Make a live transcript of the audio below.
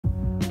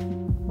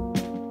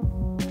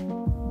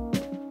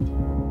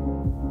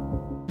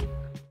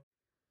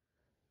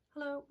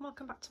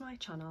welcome back to my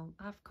channel.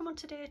 I've come on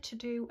today to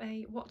do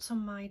a what's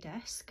on my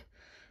desk.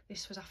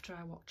 This was after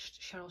I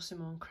watched Cheryl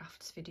Simone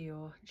Craft's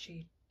video.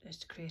 She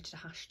has created a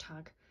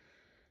hashtag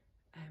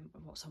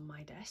of what's on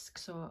my desk,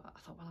 so I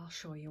thought, well, I'll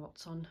show you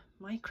what's on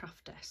my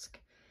craft desk.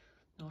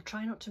 And I'll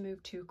try not to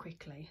move too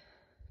quickly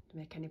to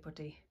make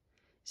anybody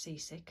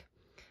seasick,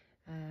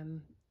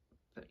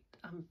 but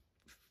I'm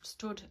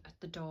stood at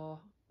the door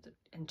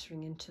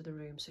entering into the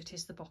room, so it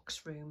is the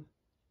box room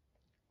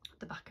at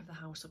the back of the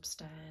house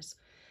upstairs.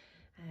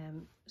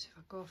 So if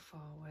I go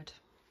forward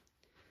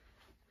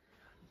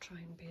and try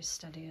and be as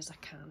steady as I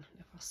can,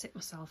 if I sit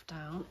myself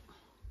down,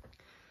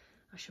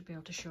 I should be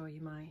able to show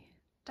you my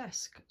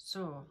desk.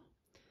 So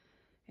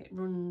it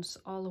runs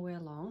all the way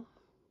along,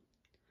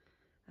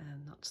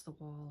 and that's the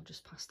wall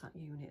just past that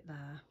unit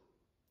there.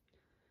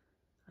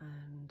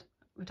 And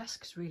my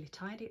desk's really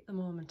tidy at the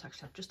moment.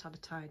 Actually, I've just had a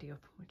tidy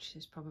up, which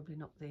is probably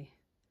not the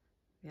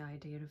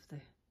idea of the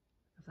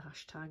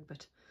hashtag,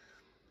 but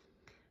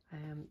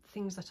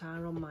things that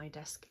are on my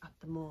desk at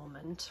the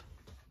moment.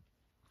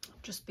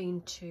 I've just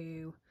been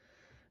to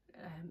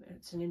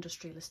it's an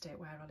industrial estate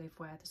where I live,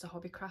 where there's a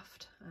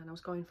hobbycraft, and I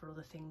was going for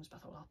other things, but I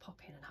thought, well, I'll pop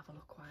in and have a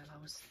look while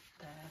I was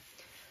there.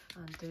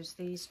 And there's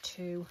these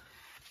two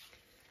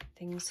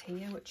things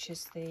here, which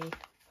is the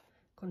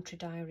Country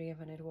Diary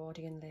of an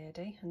Edwardian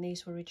Lady, and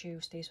these were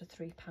reduced. These were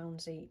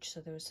 £3 each, so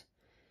there was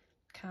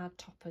card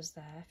toppers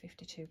there,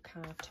 52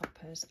 card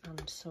toppers,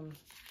 and some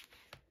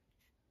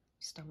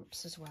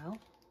stamps as well.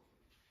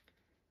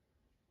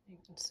 You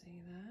can see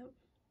there.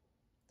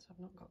 So I've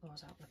not got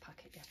those out of the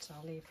packet yet, so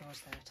I'll leave those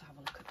there to have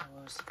a look at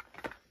those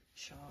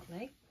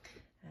shortly.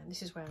 And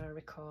this is where I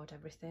record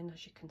everything.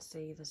 As you can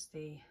see, there's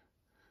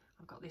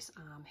I've got this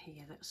arm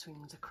here that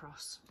swings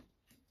across,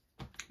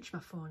 which my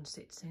phone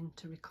sits in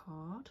to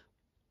record.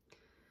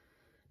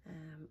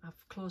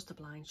 I've closed the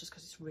blinds just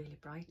because it's really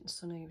bright and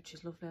sunny, which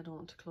is lovely. I don't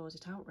want to close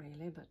it out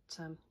really, but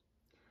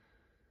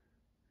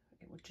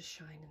it would just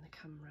shine in the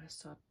camera.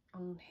 So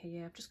on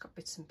here I've just got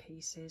bits and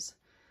pieces,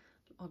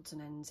 odds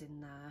and ends in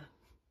there,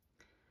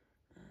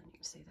 and you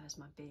can see there's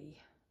my B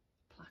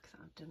plaque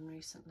that I've done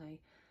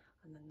recently,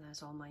 and then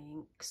there's all my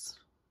inks,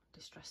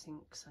 distress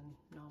inks and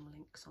normal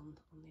inks on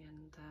the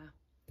end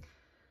there.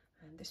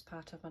 And this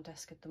part of my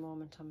desk at the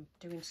moment, I'm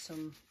doing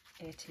some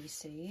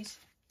ATCs,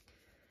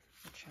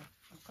 which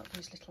I've got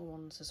these little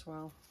ones as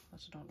well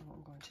that I don't know what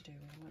I'm going to do.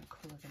 I'm going to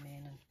colour them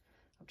in, and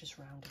I've just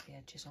rounded the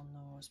edges on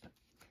those, but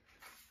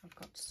I've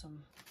got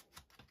some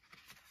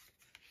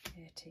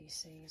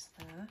ATCs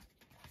there.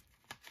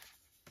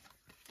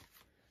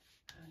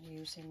 And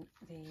using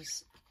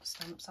these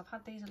stamps, I've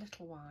had these a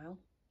little while.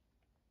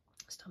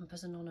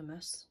 Stampers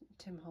Anonymous,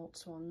 Tim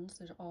Holtz ones.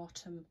 They're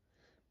autumn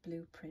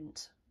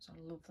blueprint, so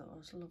I love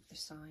those, love the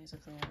size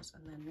of those.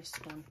 And then this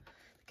one,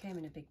 they came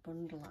in a big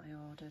bundle that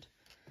I ordered.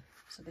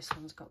 So this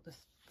one's got the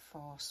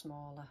 4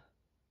 smaller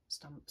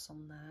stamps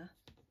on there.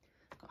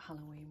 Got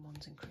Halloween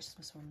ones and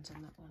Christmas ones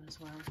on that one as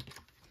well.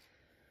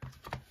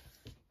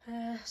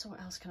 So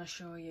what else can I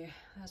show you?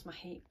 There's my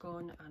heat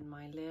gun and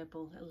my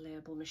little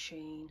label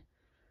machine.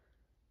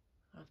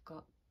 I've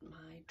got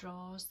my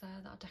drawers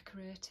there that I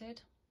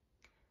decorated,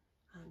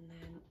 and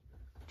then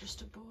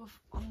just above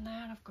on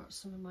there I've got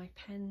some of my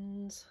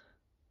pens.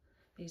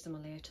 These are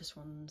my latest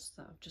ones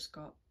that I've just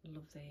got.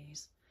 Love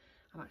these.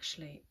 I've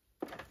actually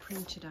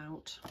printed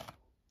out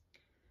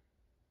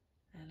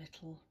a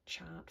little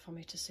chart for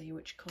me to see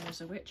which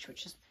colours are which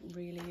is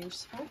really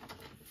useful.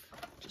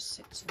 Just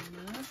sits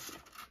on there.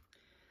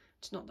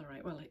 It's not the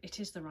right, well, it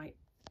is the right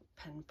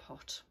pen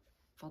pot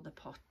for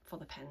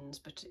the pens,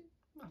 but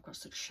I've got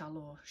such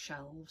shallow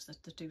shelves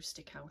that they do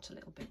stick out a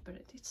little bit, but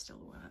it still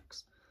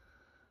works.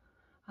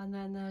 And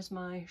then there's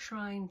my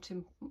shrine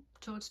to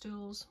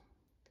toadstools,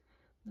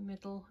 the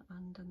middle,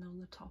 and then on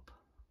the top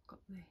I've got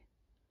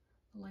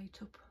the light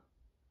up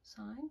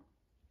sign,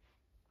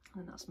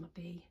 and that's my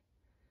bee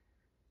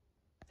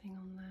thing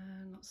on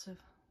there. Lots of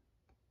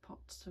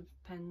pots of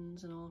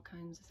pens and all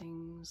kinds of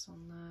things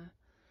on there.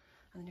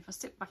 And then if I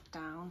sit back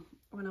down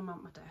when I'm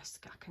at my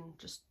desk, I can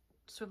just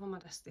swivel my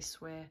desk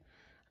this way,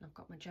 and I've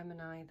got my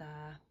Gemini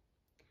there,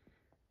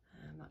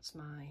 and that's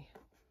my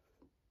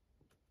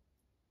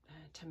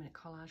 10-minute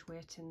collage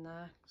waiting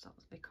there, so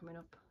that'll be coming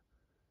up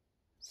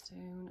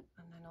soon.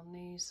 And then on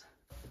this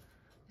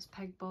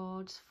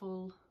pegboard's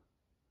full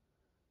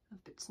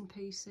of bits and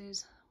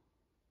pieces,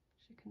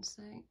 as you can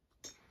see.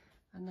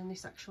 And then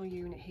this actual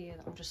unit here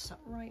that I'm just sat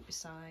right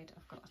beside,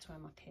 I've got, that's where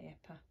my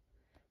paper,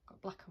 I've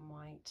got black and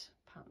white,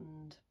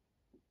 patterned,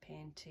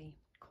 painty,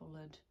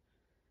 coloured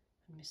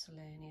and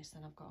miscellaneous.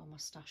 Then I've got all my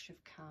stash of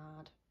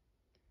card,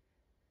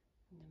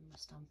 and then my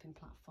stamping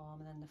platform,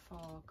 and then the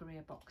 4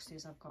 grey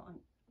boxes. I've got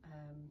a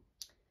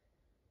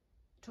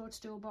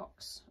toadstool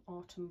box,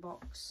 autumn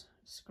box,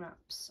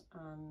 scraps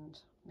and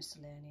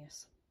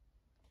miscellaneous.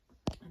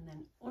 And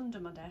then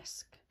under my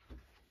desk,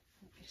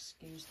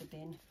 excuse the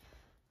bin,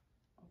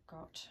 I've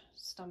got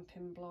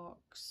stamping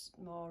blocks,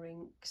 more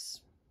inks,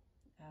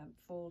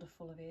 folder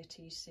full of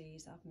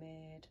ATCs that I've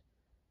made,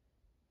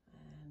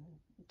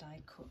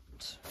 die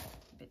cut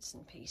bits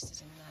and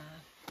pieces in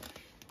there.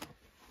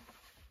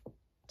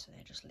 that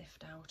they just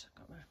lift out. I've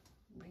got my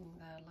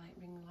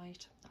ring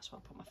light. That's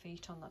what I put my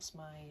feet on. That's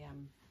my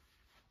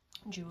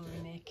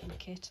jewellery making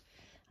kit.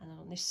 And then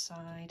on this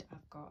side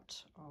I've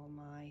got all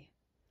my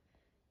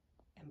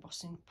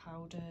embossing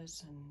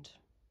powders and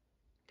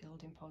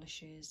gilding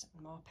polishes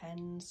and more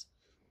pens,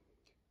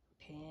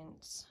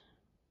 paints,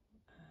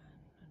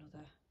 and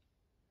another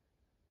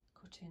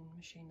cutting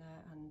machine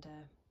there, and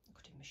a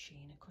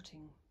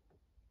cutting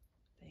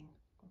thing,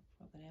 I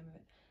forgot the name of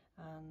it,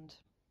 and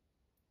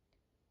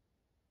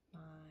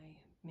my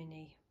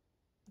mini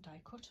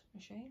die cut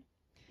machine.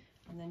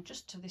 And then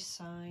just to this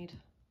side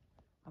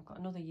I've got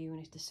another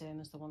unit the same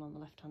as the one on the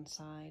left hand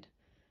side.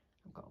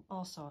 I've got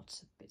all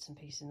sorts of bits and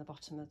pieces in the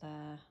bottom of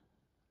there,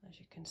 as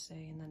you can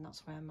see, and then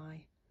that's where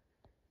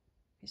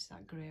it's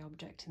that grey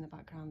object in the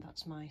background,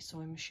 that's my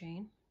sewing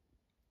machine.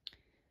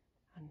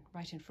 And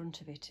right in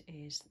front of it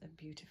is the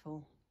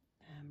beautiful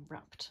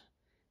wrapped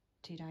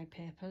tea-dyed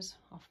papers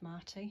off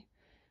Marty.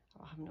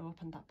 I haven't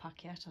opened that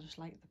pack yet, I just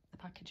like the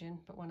packaging,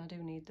 but when I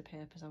do need the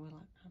papers I will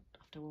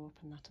have to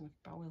open that,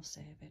 but I will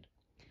save it.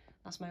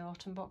 That's my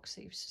autumn box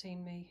that you've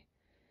seen me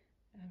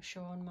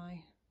show on my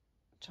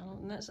channel,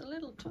 and there's a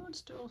little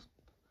toadstool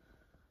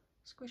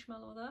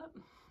squishmallow there,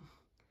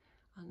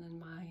 and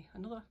then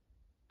another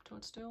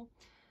toadstool,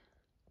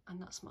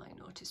 and that's my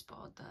notice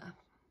board there.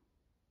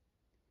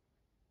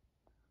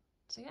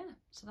 So yeah,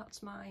 so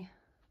that's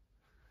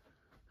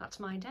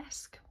my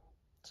desk.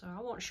 So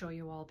I won't show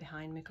you all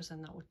behind me because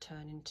then that would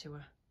turn into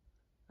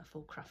a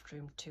full craft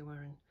room tour,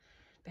 and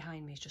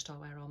behind me is just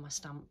where all my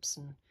stamps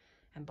and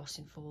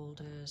embossing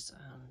folders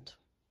and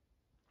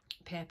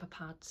paper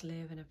pads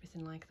live and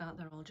everything like that.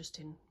 They're all just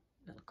in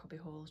little cubby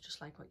holes,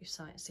 just like what you've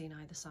seen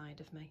either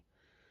side of me.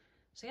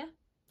 So yeah,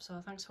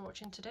 so thanks for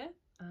watching today,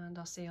 and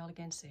I'll see you all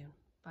again soon.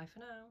 Bye for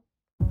now.